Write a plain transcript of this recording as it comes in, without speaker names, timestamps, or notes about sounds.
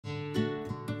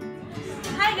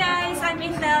Hi guys, I'm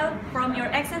Intel from your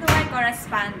X and Y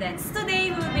correspondence.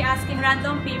 Today we will be asking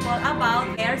random people about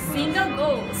their single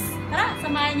goals. Tara,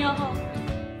 samahan niyo ako.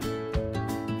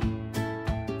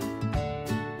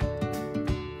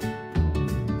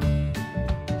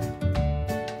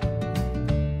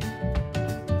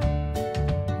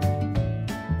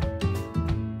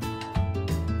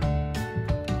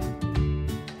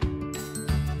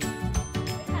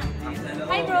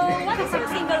 Hi bro, what is your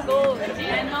single goal?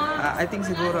 I think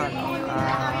siguro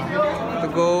to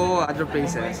go other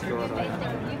places siguro.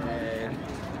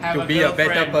 To be a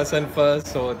better person first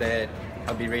so that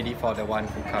I'll be ready for the one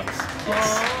who comes.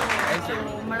 So,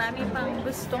 marami pang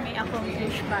gustong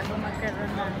i-accomplish bago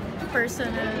magkaroon ng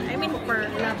personal, for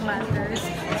love matters.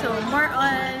 So, more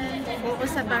on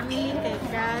focus sa family, kay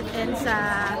God, and sa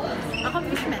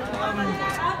accomplishment.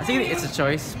 I think it's a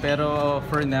choice, pero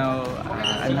for now,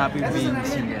 I'm happy being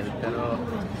single. Pero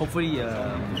hopefully,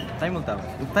 time will come.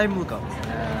 Time will come.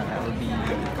 I will be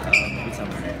with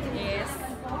someone. Yes.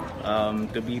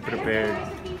 To be prepared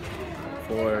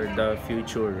for the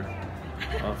future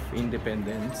of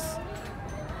independence.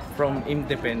 From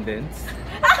independence.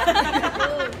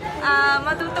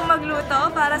 Matutong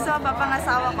magluto para sa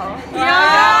mapapangasawa ko.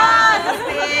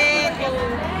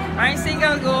 My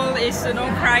single goal is to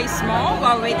cry small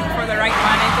while waiting for the right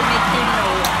one and to make him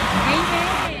know.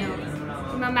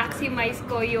 Ma-maximize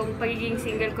ko yung pagiging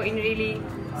single ko in really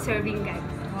serving God.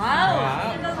 Wow!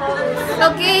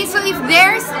 Okay, so if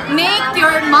there's make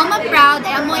your mama proud,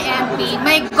 MYMP,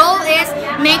 my goal is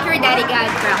make your daddy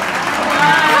God proud.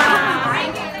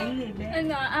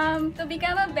 To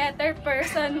become a better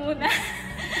person muna.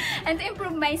 And to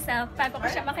improve myself bago ko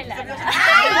siya makilala.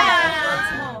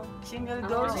 Single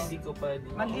goals?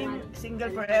 Maging single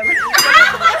forever.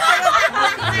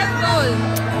 Single goal.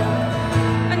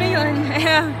 Ano yun?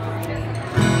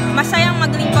 Masayang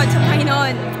maglingkod sa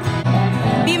Panginoon.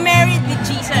 Be married with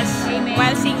Jesus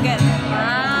while single.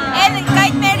 And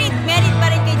kahit married pa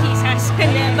rin kay Jesus.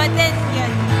 But then,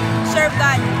 yun, serve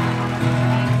God.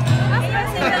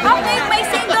 Okay, my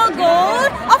single goal,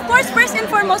 of course, first and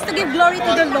foremost, to give glory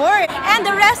to the Lord. And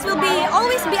the rest will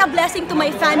always be a blessing to my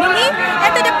family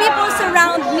and to the people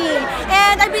surround me.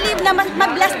 And I believe na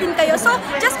mag-bless din kayo. So,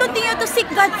 just continue to seek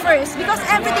God first because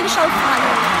everything shall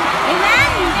follow. Amen!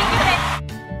 Thank you,